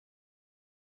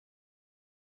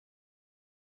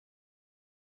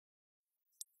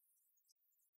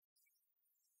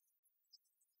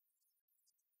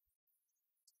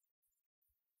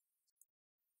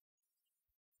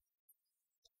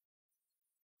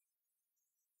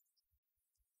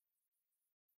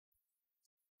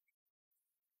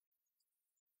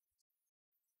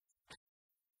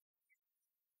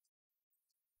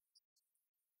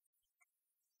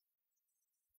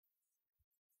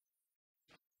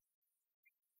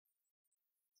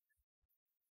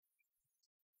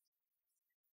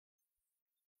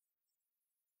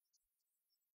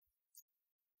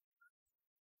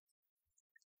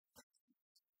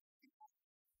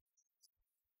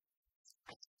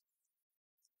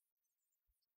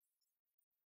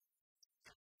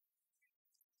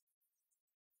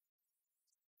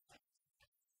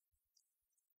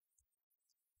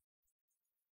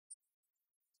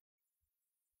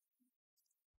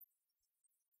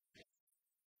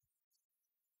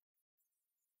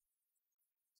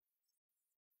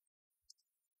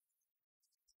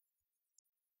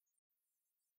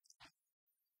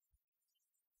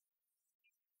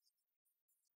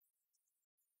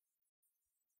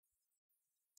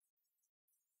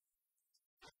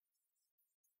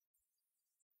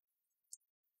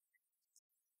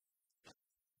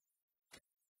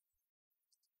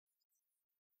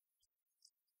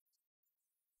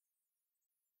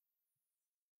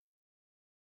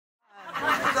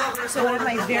So one of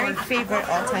my very favorite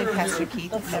all-time Pastor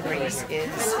Keith memories is,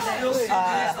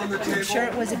 I'm sure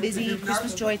it was a busy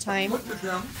Christmas Joy time,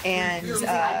 and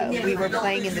we were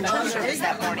playing in the church service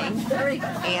that morning,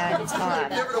 and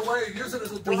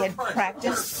we had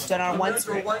practiced, done our run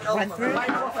through. It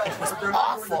was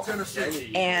awful,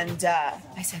 and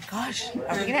I said, "Gosh,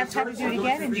 are we gonna have time to do it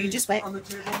again?" And you just went,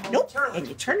 "Nope," and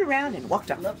you turned around and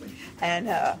walked off. And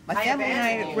my family and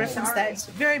I referenced that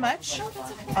very much.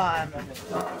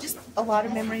 Just a lot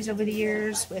of memories over the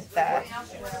years with,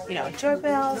 you know, joy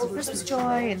bells, and Christmas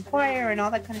joy, and choir, and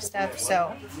all that kind of stuff.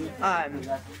 So,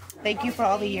 thank you for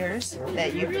all the years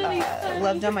that you've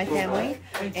loved on my family,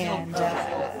 and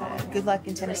good luck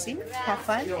in Tennessee. Have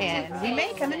fun, and we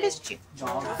may come and visit you.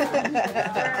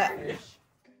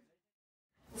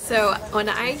 So when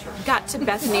I got to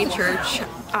Bethany Church,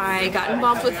 I got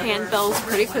involved with handbells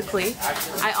pretty quickly.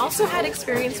 I also had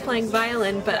experience playing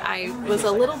violin, but I was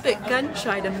a little bit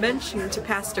gun-shy to mention to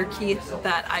Pastor Keith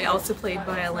that I also played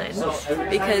violin,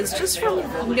 because just from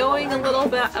knowing a little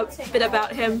bit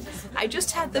about him, I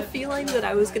just had the feeling that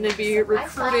I was going to be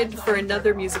recruited for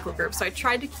another musical group. So I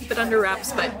tried to keep it under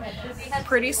wraps, but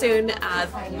pretty soon,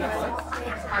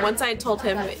 once I had told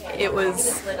him,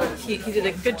 he did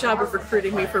a good job of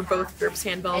recruiting me for both groups,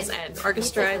 handbells and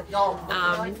orchestra.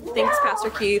 Thanks, Pastor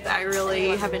Keith. I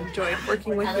really have enjoyed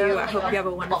working with you. I hope you have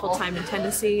a wonderful time in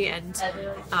Tennessee, and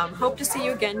hope to see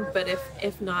you again, but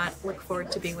if not, look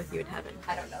forward to being with you in heaven.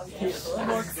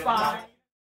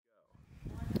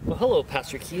 Well, hello,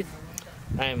 Pastor Keith.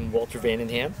 I'm Walter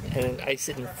Vandenham, and I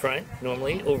sit in front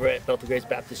normally over at Bethel Grace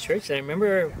Baptist Church. And I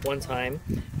remember one time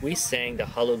we sang the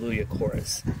Hallelujah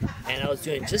chorus, and I was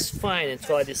doing just fine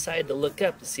until I decided to look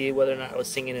up to see whether or not I was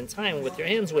singing in time with your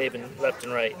hands waving left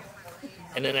and right.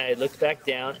 And then I looked back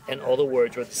down, and all the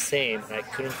words were the same, and I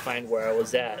couldn't find where I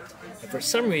was at. And for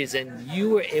some reason, you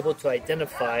were able to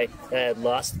identify that I had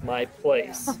lost my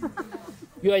place.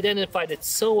 You identified it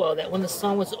so well that when the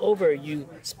song was over, you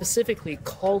specifically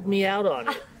called me out on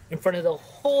it in front of the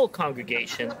whole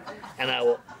congregation, and I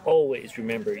will always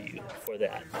remember you for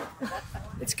that.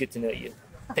 It's good to know you.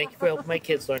 Thank you for helping my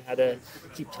kids learn how to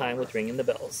keep time with ringing the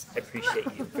bells. I appreciate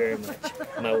you very much.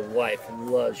 My wife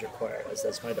loves your choir, as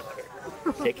does my daughter.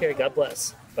 Take care. God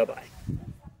bless. Bye-bye.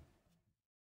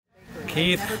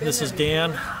 Keith, this is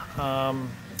Dan.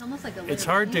 It's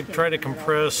hard to try to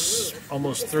compress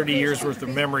almost 30 years worth of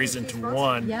memories into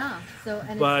one,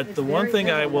 but the one thing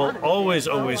I will always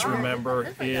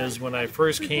remember is when I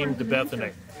first came to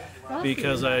Bethany,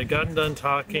 because I had gotten done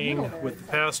talking with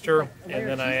the pastor, and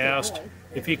then I asked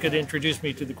if he could introduce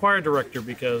me to the choir director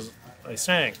because I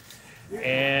sang.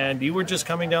 And you were just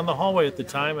coming down the hallway at the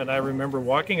time, and I remember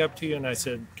walking up to you and I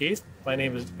said, "Keith, my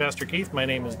name is Pastor Keith, my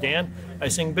name is Dan, I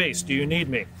sing bass, do you need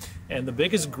me?" And the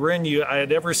biggest grin I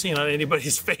had ever seen on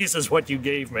anybody's face is what you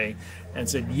gave me, and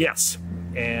said yes.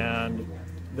 And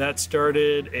that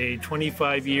started a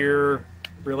 25-year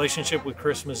relationship with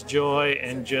Christmas Joy,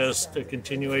 and just a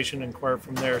continuation in choir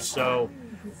from there. So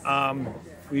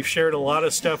we've shared a lot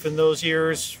of stuff in those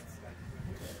years,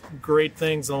 great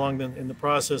things in the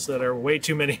process that are way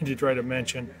too many to try to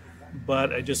mention.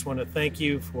 But I just want to thank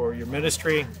you for your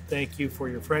ministry, thank you for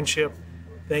your friendship,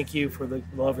 thank you for the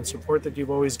love and support that you've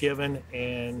always given,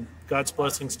 and God's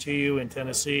blessings to you in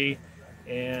Tennessee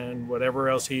and whatever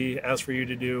else He asks for you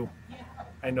to do.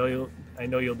 I know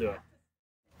you'll do it.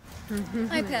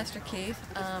 Hi, Pastor Keith.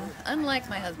 Unlike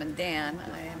my husband Dan,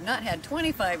 I have not had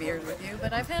 25 years with you,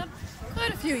 but I've had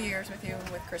quite a few years with you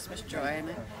with Christmas Joy, and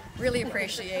I really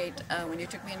appreciate when you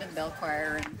took me into the bell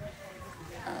choir and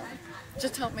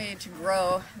just helped me to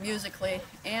grow musically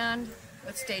and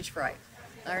with stage fright.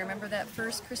 I remember that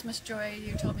first Christmas Joy,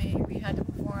 you told me we had to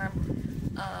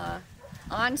perform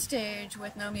on stage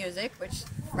with no music, which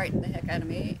frightened the heck out of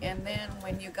me. And then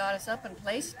when you got us up and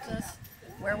placed us,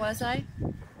 where was I?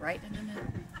 Right in the middle,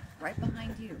 right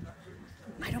behind you.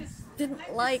 I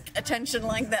didn't like attention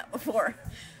like that before.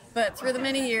 But through the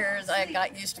many years, I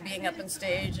got used to being up on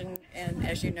stage, and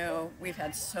as you know, we've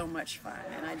had so much fun.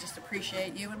 And I just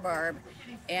appreciate you and Barb,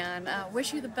 and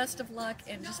wish you the best of luck,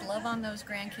 and just love on those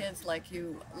grandkids like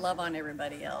you love on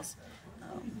everybody else.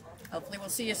 Hopefully we'll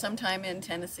see you sometime in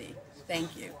Tennessee.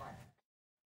 Thank you.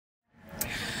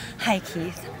 Hi,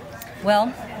 Keith.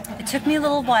 Well, it took me a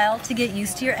little while to get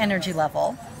used to your energy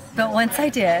level, but once I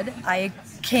did, I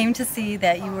came to see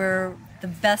that you were the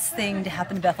best thing to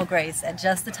happen to Bethel Grace at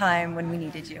just the time when we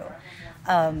needed you.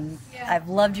 I've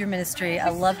loved your ministry. I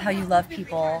love how you love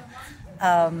people.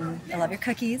 I love your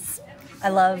cookies. I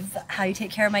love how you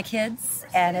take care of my kids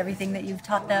and everything that you've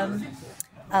taught them.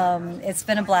 It's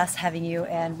been a blast having you,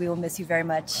 and we will miss you very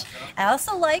much. I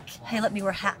also like how you let me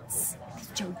wear hats, because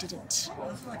Joe didn't.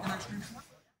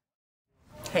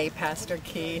 Hey, Pastor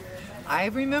Keith. I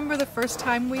remember the first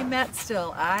time we met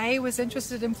still. I was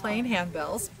interested in playing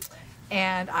handbells,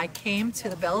 and I came to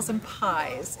the Bells and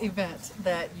Pies event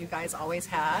that you guys always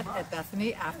had at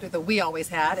Bethany we always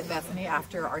had at Bethany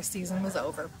after our season was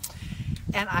over.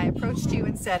 And I approached you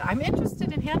and said, I'm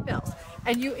interested in handbells.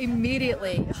 And you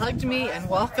immediately hugged me and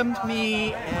welcomed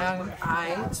me, and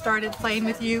I started playing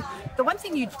with you. The one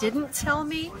thing you didn't tell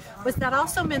me was that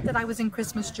also meant that I was in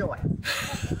Christmas Joy.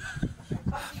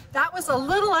 That was a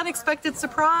little unexpected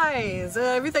surprise.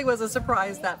 Everything was a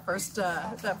surprise that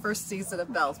first season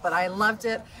of Bells, but I loved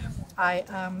it. I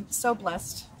am so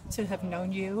blessed to have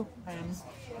known you. I'm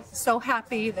so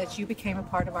happy that you became a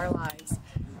part of our lives.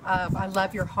 I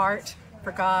love your heart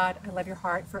for God. I love your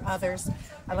heart for others.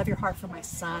 I love your heart for my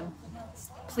son.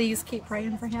 Please keep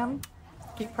praying for him.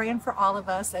 Keep praying for all of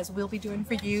us, as we'll be doing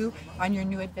for you on your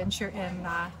new adventure in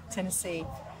Tennessee.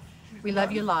 We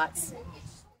love you lots.